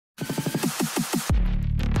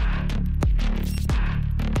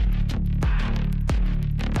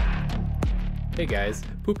Hey guys,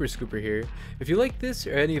 Pooper Scooper here. If you like this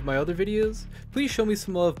or any of my other videos, please show me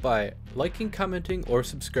some love by liking, commenting, or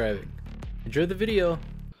subscribing. Enjoy the video.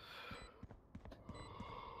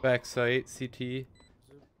 Backside, CT.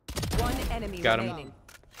 One enemy Got him. remaining.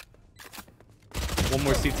 One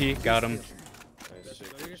more CT, got him.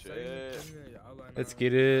 Let's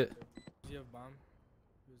get it. Do you have bomb?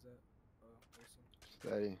 Who's that?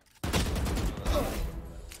 Steady.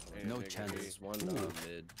 No chance. One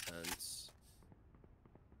mid fence.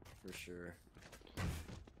 For sure.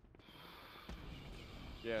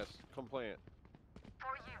 Yes, come play it.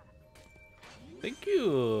 Thank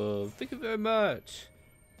you. Thank you very much.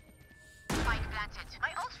 Spike planted.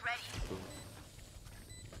 My ult's ready.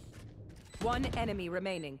 One enemy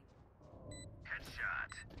remaining.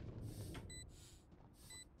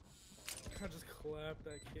 I just clapped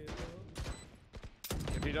that kid,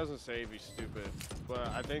 bro. If he doesn't save, he's stupid. But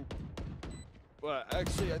I think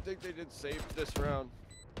actually I think they did save this round.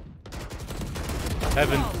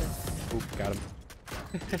 Heaven. Oop, got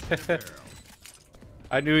him.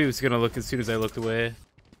 I knew he was gonna look as soon as I looked away.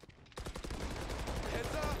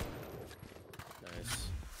 Heads up. Nice.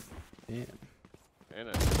 Damn. And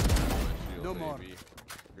a shield, No more. maybe.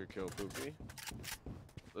 Good kill, Poopy.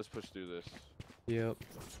 Let's push through this. Yep.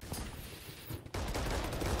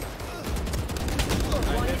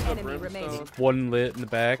 One hit the enemy remaining. brimstone. One lit in the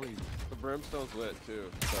back. The brimstone's lit too.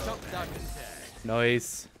 So.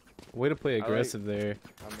 Nice. Way to play like- aggressive there.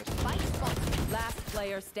 I missed Spike spotted. Last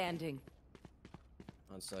player standing.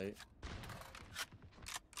 On site.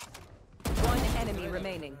 One enemy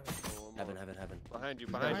remaining. Heaven. Behind you,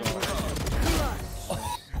 behind you.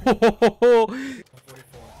 144. Doing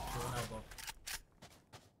elbow.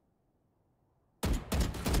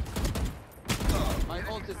 My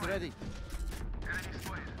ult is ready.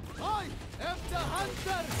 I am the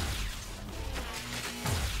hunter.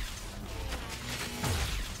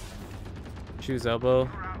 Choose elbow.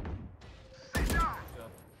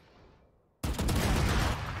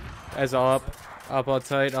 As up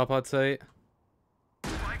outside, up outside.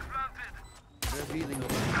 Revealing.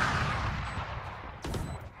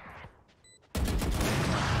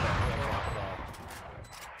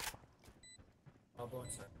 Elbow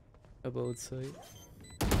inside. Elbow outside.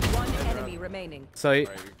 One enemy remaining. Sight.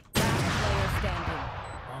 Right, Last player standing.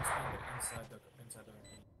 Bomb's inside the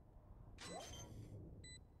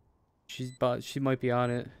She might be on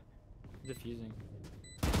it. Diffusing.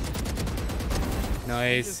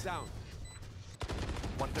 Nice.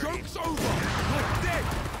 Joke's over. half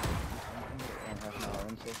an hour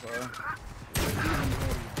in so far.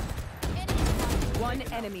 One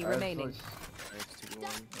enemy remaining. Nice. Nice,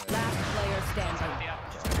 2-1. Last player standing.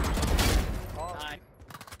 Nice.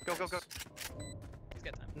 Go. He's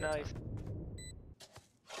got time. Nice.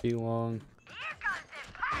 Too long.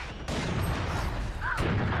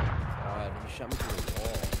 God, he shot me through the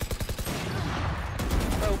wall.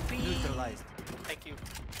 Oh, neutralized. Thank you.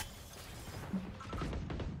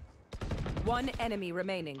 One enemy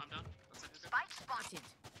remaining. I'm done. Spike spotted.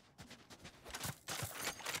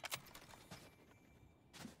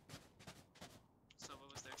 So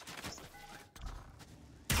what was there?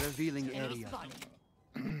 Revealing area.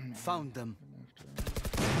 Found them.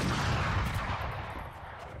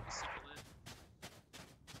 Super lit.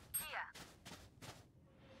 Here.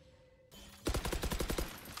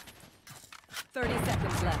 30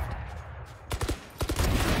 seconds left.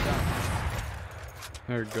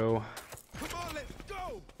 There we go. Come on, let's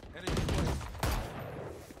go.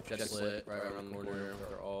 Jet's lit right around the corner with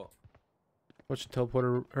their ult. Watch the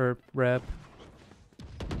teleporter or wrap.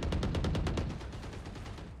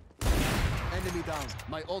 Enemy down.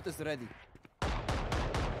 My ult is ready. Nice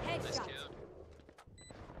Headshot. kill.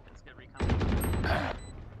 Let's get recon.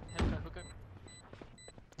 Hookah.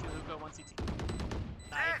 Two hookah, one CT.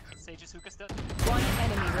 Nice. Sage's hookah still. One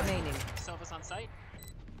enemy remaining. Silva's on site.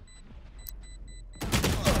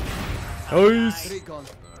 Nice. 3 gone.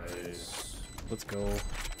 Nice. Let's go.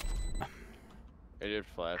 They did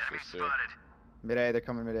flash this too. Mid A, they're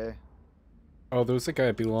coming mid A. Oh, there's a guy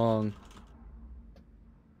at belong.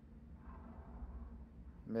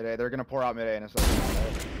 Mid A, they're gonna pour out mid A in a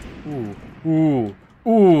second.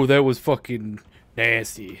 Ooh, that was fucking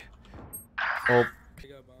nasty. Oh, They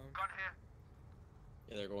got bomb.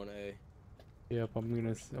 Yeah, they're going A. yep, I'm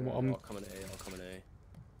gonna, I'll come in A. I'll come in A.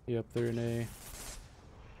 yep, they're in A.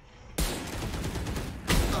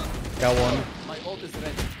 Got one. My ult is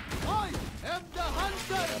ready. I am the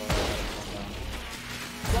hunter.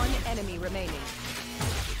 One enemy remaining.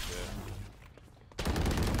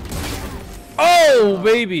 Oh,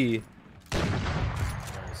 baby.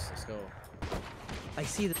 Nice, let's go. I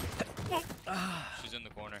see the. She's in the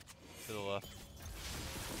corner to the left.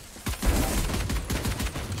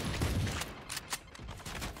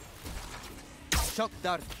 Shock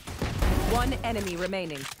dart. One enemy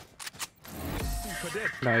remaining.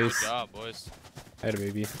 Nice. Good job, boys. I had a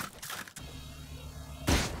baby.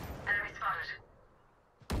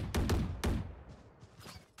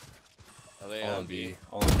 Are they All on on B? B.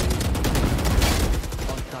 All on B.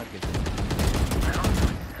 On target.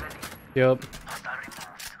 Yep.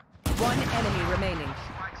 One enemy remaining.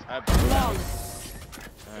 Long.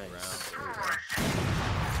 Nice.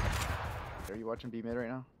 Are you watching B mid right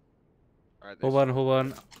now? Alright, Hold on, hold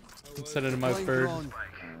on. I'm sending in my Deploying bird. drone.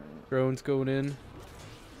 Drone's going in.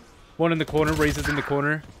 One in the corner. Raises in the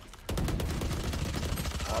corner.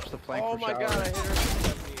 Watch the flank Oh for my shower. god, I hit her.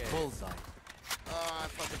 78. Bullseye. Oh, I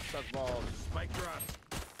fucking stuck balls. Spike drop.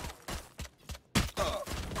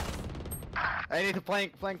 I need to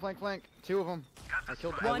flank. Two of them. I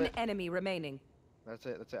killed One lit. enemy remaining. That's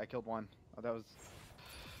it. I killed one. Oh, that was.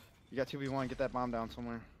 You got 2v1. Get that bomb down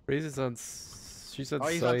somewhere. Raises on. She's on Oh,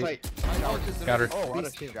 he's site. on site. My ult is Got her. ready. Oh, what Be a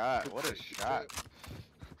still. shot. What a shot.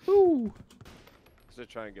 Woo. Cause they're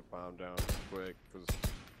trying to get bombed down quick. Cause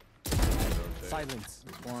Silence.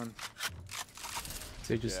 There's one.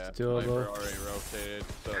 They just yeah, still Viper low. already rotated.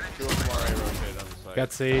 So 2 of them already rotated on the site.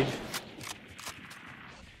 Got Sage.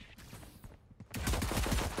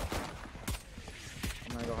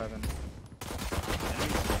 I'm gonna go heaven.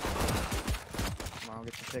 Come on,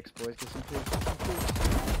 get some picks, boys. Get some picks.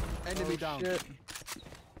 Enemy Oh, down. shit.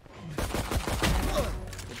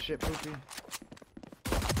 Good shit, Poopy.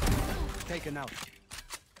 Taken out.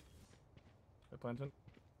 Spike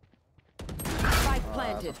That's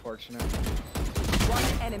planted. unfortunate. One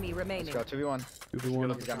enemy Let's remaining. go. 2v1.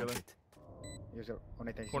 2v1. He's got him. Here's a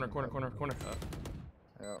 180. Corner.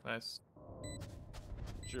 Yeah. Nice.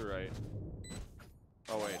 You're right.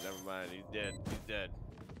 Oh wait, never mind. He's dead.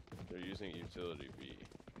 They're using utility B.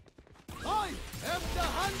 I am the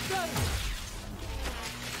hunter.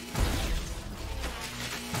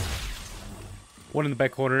 One in the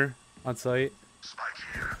back corner. On site.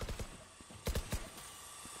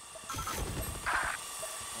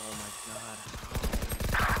 Oh my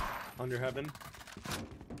god. Under heaven.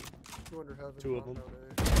 200 heaven. 2 of them.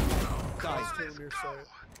 Die. Still near site.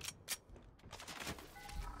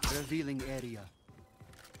 Revealing area.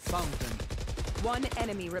 Found them. One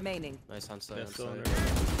enemy remaining. Nice on site. Yeah, On still site. under.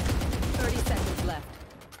 30 seconds left.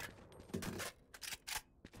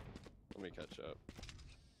 Let me catch up.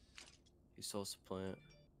 He's supposed to plant.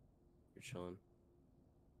 You're chilling.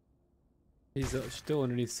 He's still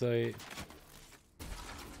underneath site.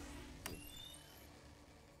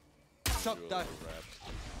 Shock Do a dart. little reps.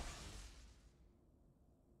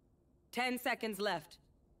 10 seconds left.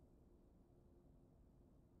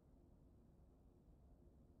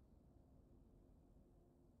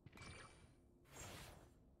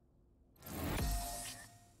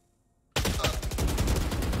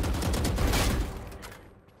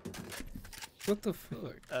 What the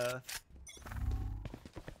fuck?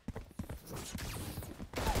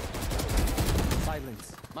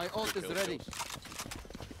 Silence. My ult is Kill ready. kills.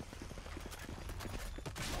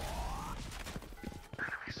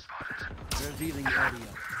 Revealing area.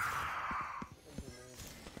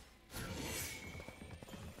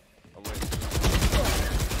 I'm waiting.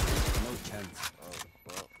 No chance. Oh,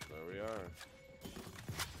 well, there we are.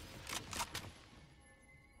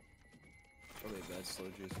 Probably a bad slow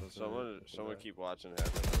juice. Wasn't Someone it? keep watching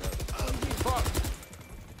heaven.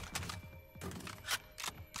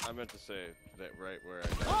 I meant to say that right where I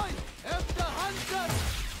got. I am the hunter.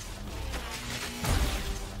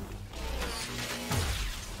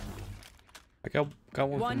 I got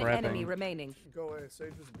one One from enemy rapping. remaining. Go away.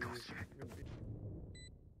 Sage is B.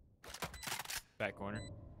 Back corner.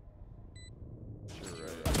 You're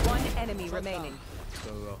right. One enemy remaining.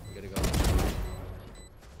 Go. We gotta go.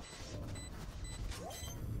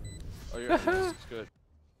 Oh, yeah, this is good.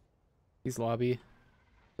 He's lobby.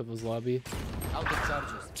 Devil's lobby. Out of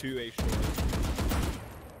charges. 2 H.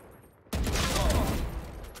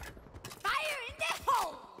 Fire in the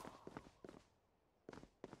hole!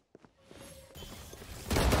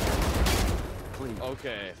 Clean.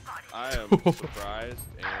 Okay, I am surprised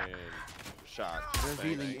and shocked.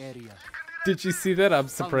 Revealing area. Did you see that? I'm Found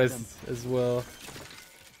surprised as well.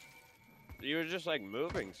 You were just like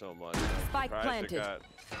moving so much. I'm Spike surprised planted. it got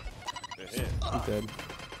the hit. He dead.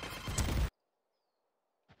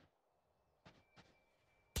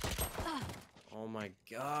 Oh my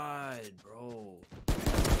god, bro.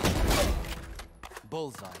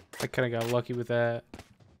 Bullseye. I kind of got lucky with that.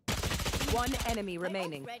 One enemy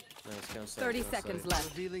remaining. Ready. Nice, get on site, 30 get on seconds site. left.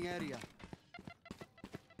 Revealing area.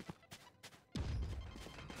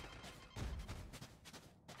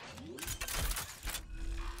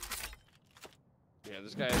 Yeah, Yeah,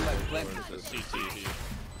 this guy is a CT.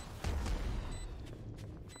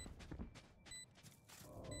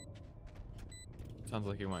 Sounds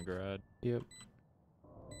like he went grad. Yep.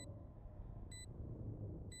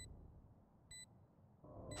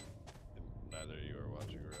 Neither of you are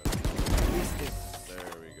watching red.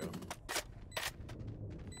 There we go.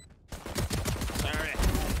 Sorry.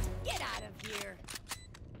 Get out of here.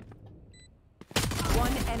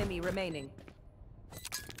 One enemy remaining.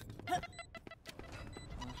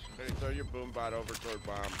 Hey, throw your boom bot over toward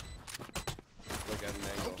bomb. Look at an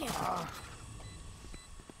angle.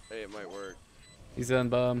 Hey, it might work. He's on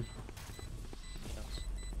bomb.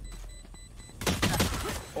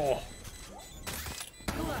 Oh.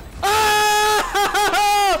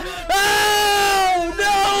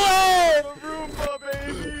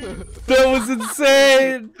 That was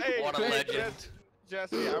insane! Hey, What a legend.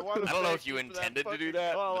 Jesse, I want to. I don't know if you intended to do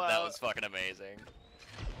that, but that was fucking amazing.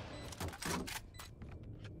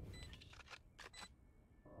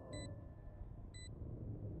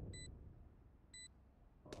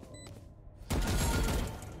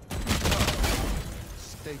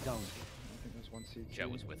 Stay down. I think there's one CT. Jet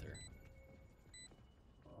was with her.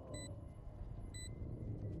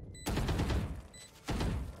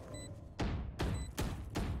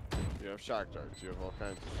 You have shock darts. You have all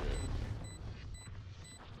kinds of shit.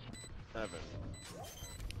 Evan.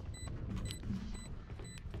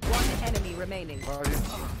 One enemy remaining. Oh,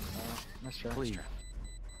 yeah. Nice try. Clean.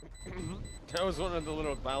 That was one of the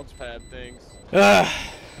little bounce pad things.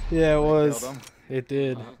 Ah, yeah, it Killed was. him. It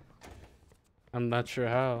did. I'm not sure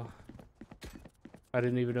how. I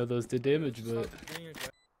didn't even know those did damage, but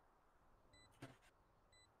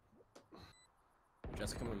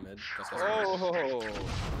Just coming mid. Just Oh!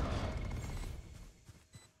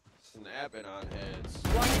 Snapping on heads.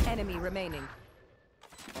 One enemy remaining.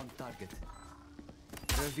 On target.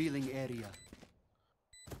 Revealing area.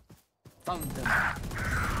 Found them.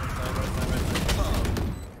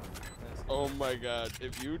 Oh my god,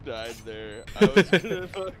 if you died there, I was gonna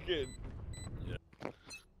fucking.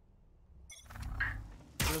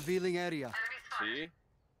 Revealing area. See?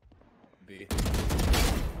 B.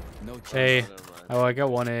 No chance. A. Never mind. Oh, I got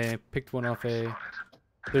one A. Picked one off A.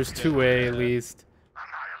 There's two A at least.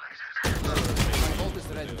 My ult is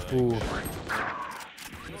ready. Ooh.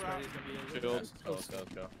 Shield. Let's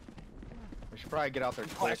go. We should probably get out there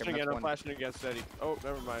quick. Flashing again, I'm flashing again, steady. Oh,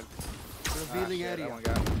 never mind. Revealing area. That one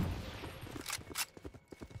got.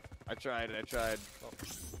 I tried. I'm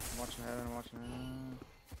watching heaven, I'm watching heaven.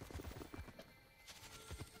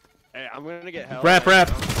 Hey, I'm gonna get hell. Rap.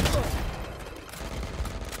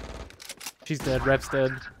 She's dead. Rap's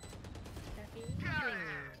dead.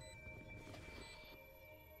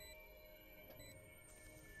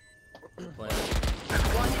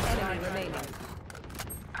 One enemy remaining.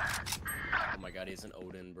 Oh my god, he's an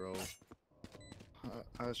Odin, bro.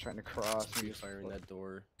 I was trying to cross. And Free he just firing that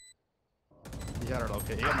door. He had our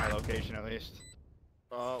location. He had my location at least.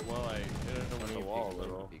 Oh, well, I hit him with the wall a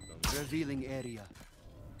little. Revealing area.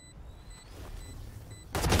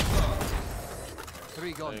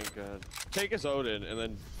 3 gone. Thank God. Take his Odin and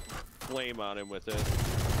then flame on him with it.